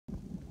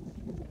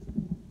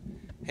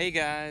Hey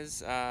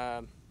guys,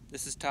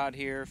 this is Todd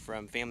here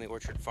from Family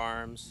Orchard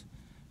Farms,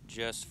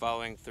 just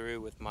following through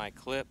with my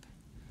clip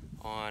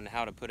on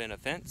how to put in a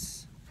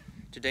fence.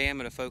 Today I'm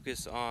going to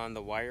focus on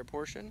the wire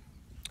portion,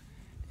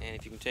 and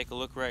if you can take a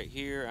look right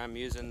here, I'm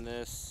using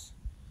this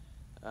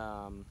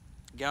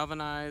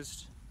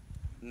galvanized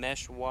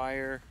mesh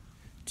wire,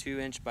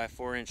 2" by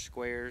 4"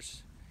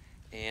 squares,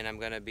 and I'm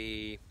going to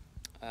be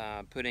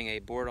putting a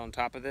board on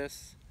top of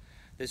this.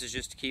 This is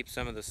just to keep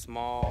some of the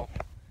small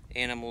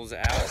animals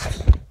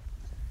out,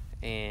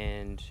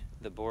 and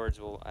the boards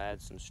will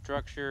add some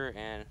structure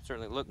and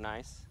certainly look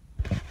nice.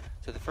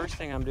 So the first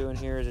thing I'm doing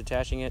here is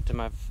attaching it to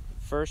my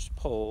first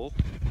pole,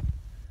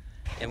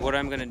 and what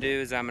I'm going to do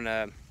is I'm going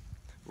to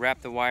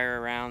wrap the wire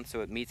around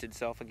so it meets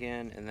itself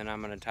again, and then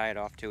I'm going to tie it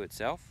off to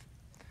itself,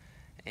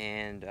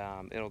 and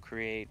it'll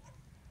create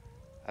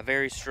a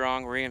very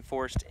strong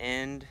reinforced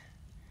end,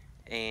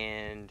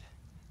 and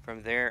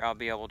from there I'll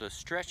be able to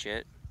stretch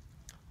it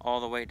all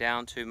the way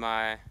down to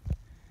my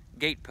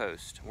gate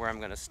post, where I'm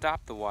going to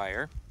stop the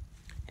wire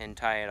and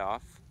tie it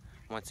off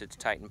once it's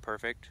tight and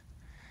perfect.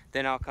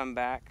 Then I'll come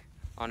back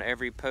on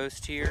every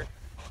post here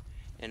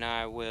and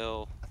I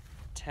will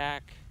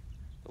tack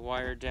the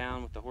wire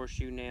down with the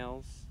horseshoe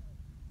nails,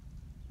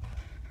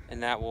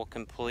 and that will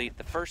complete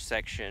the first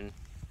section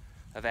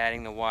of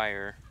adding the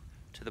wire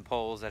to the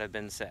poles that have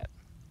been set.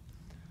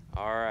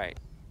 Alright,